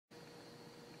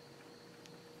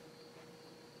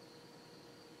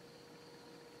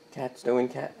Cat's doing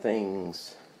cat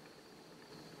things.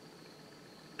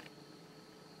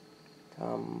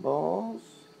 Tumbles.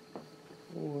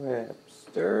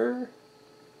 Webster.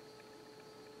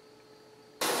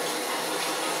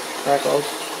 Freckles,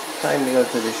 time to go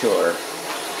to the shore.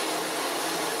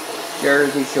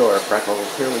 Jersey Shore,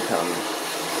 Freckles, here we come.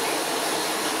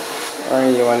 Are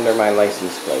you under my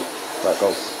license plate,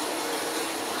 Freckles?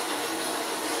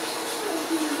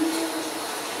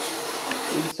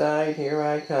 Seaside, here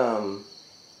I come.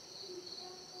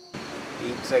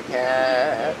 Pizza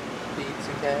cat,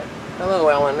 pizza cat. Hello,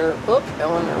 Eleanor. Oop,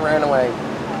 Eleanor ran away.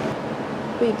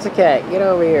 Pizza cat, get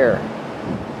over here.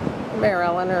 Come here,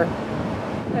 Eleanor.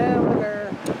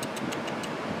 Eleanor.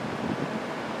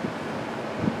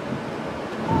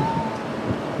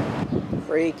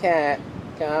 Free cat,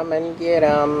 come and get him.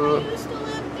 I used to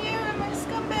live there and my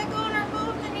scumbag owner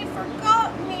moved and he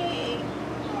forgot me.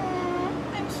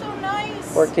 I'm so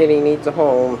nice. Poor kitty needs a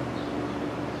home.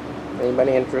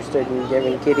 Anybody interested in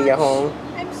giving Kitty a home?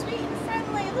 I'm sweet and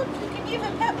friendly. Look, you can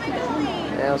even pet my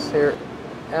belly. Now here,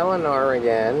 Eleanor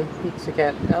again. Pizza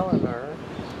cat Eleanor.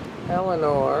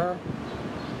 Eleanor.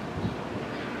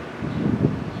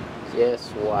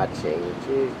 Just watching.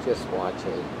 She's just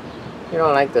watching. You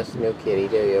don't like this new kitty,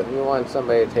 do you? You want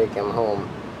somebody to take him home.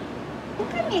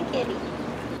 Come here, kitty.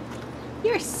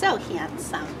 You're so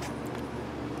handsome.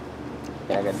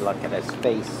 Got a good look at his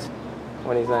face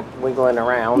when he's not wiggling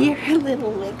around. You're a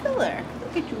little wiggler.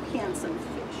 Look at you, handsome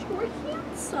fish. You're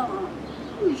handsome.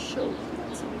 You're so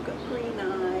handsome. You've got green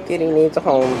eyes. Kitty needs a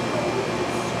home.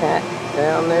 Cat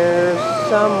down there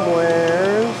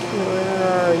somewhere. Where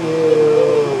are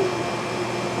you?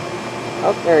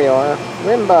 Oh, there you are.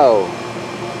 Rimbo.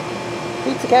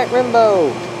 Pizza cat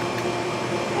Rimbo.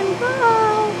 Rimbo.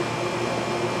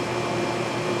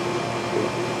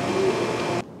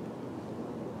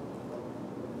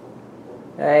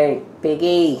 Hey,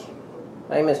 Piggy.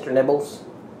 Hey, Mr. Nibbles.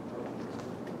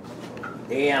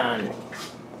 Dion.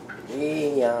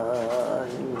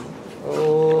 Dion.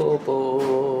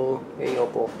 Opal. Hey,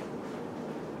 Opal.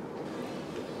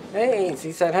 Hey,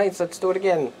 Seaside Heights, let's do it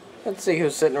again. Let's see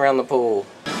who's sitting around the pool.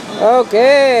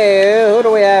 Okay, who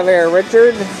do we have here?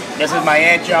 Richard? This is my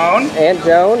Aunt Joan. Aunt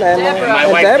Joan and my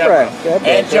wife Deborah.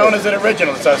 Aunt Joan is an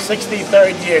original. It's her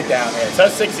 63rd year down here. It's her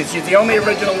 60th. She's the only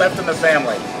original left in the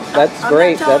family. That's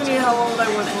great. I'm not telling you how old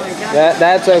I was when I got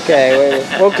that's okay.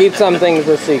 We'll keep some things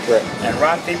a secret. And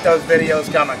Ron, keep those videos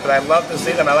coming because I love to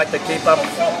see them. I like to keep up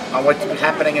on what's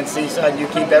happening in Seaside. You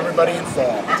keep everybody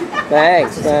informed.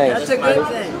 Thanks, thanks. That's a good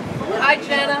thing. Hi,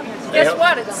 Jenna. Guess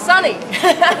what? It's sunny.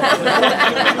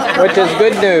 Which is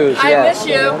good news. I miss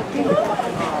you.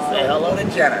 Say hello to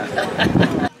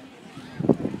Jenna.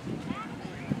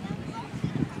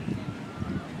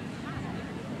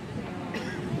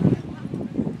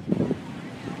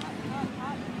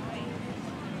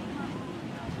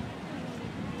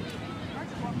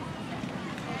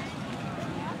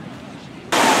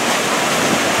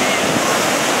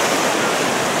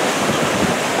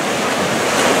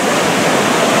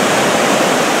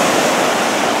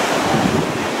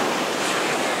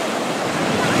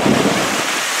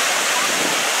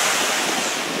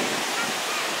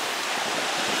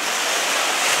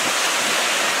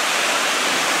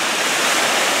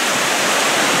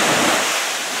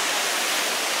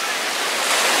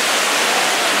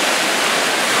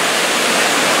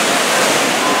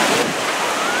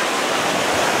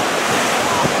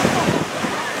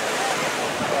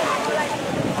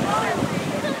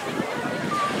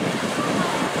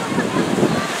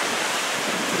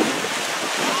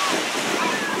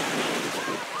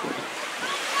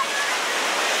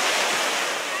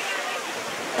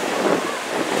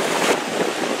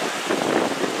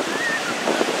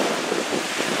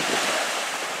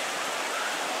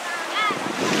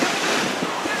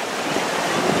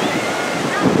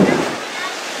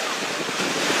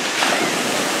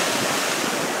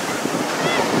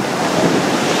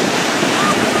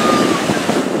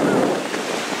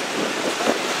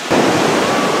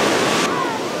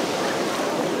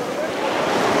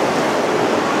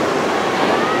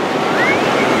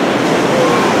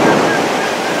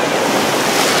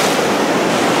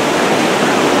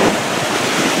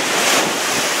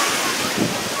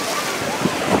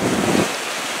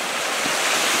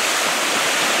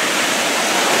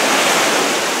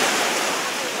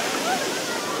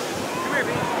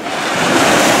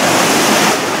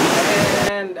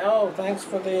 Thanks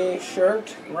for the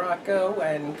shirt, Rocco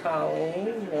and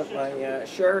Colleen. Got my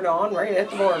shirt on right at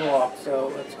the boardwalk,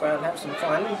 so let's go out and have some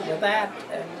fun with that.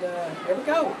 And here we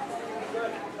go.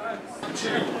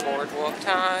 Boardwalk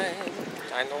time.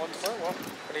 Time to walk the boardwalk.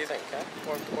 What do you think, Kat?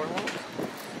 Walk the boardwalk?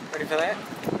 Ready for that?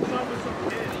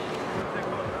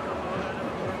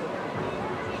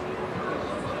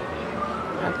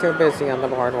 Not too busy on the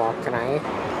boardwalk tonight.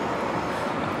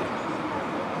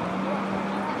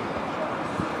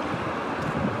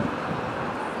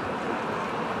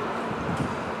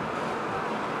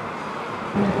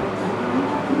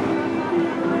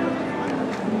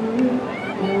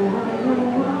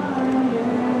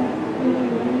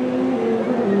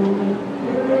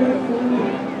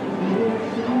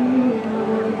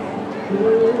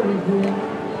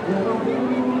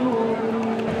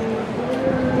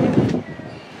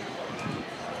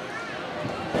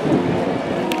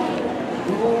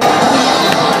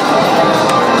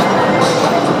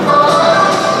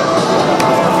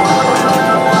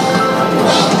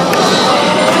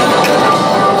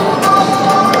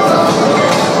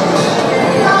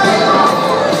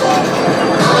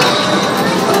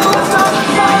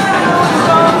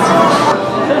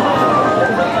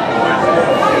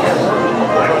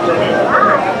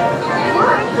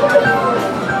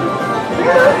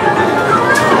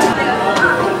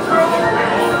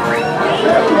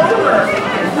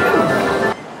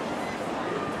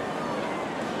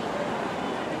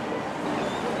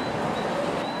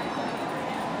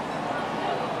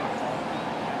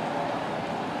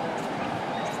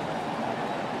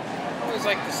 I always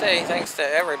like to say thanks to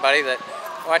everybody that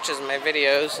watches my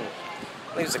videos and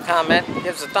leaves a comment,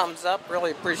 gives a thumbs up.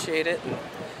 Really appreciate it. And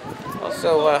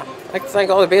also, I'd like to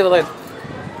thank all the people that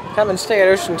come and stay at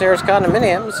Ocean Terrace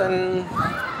condominiums and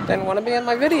then want to be in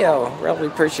my video. Really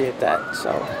appreciate that.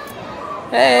 So,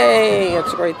 hey,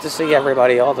 it's great to see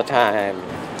everybody all the time.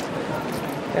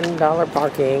 $10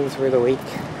 parking through the week.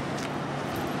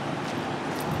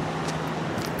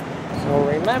 So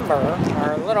remember,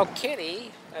 our little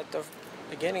kitty at the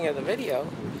beginning of the video,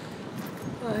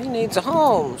 he needs a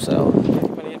home. So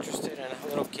anybody interested in a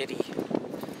little kitty,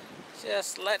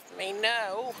 just let me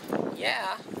know.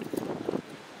 Yeah,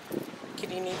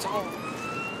 kitty needs a home.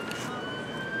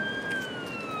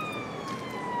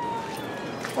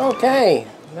 Okay,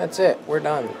 that's it. We're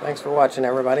done. Thanks for watching,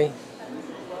 everybody.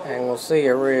 And we'll see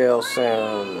you real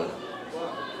soon.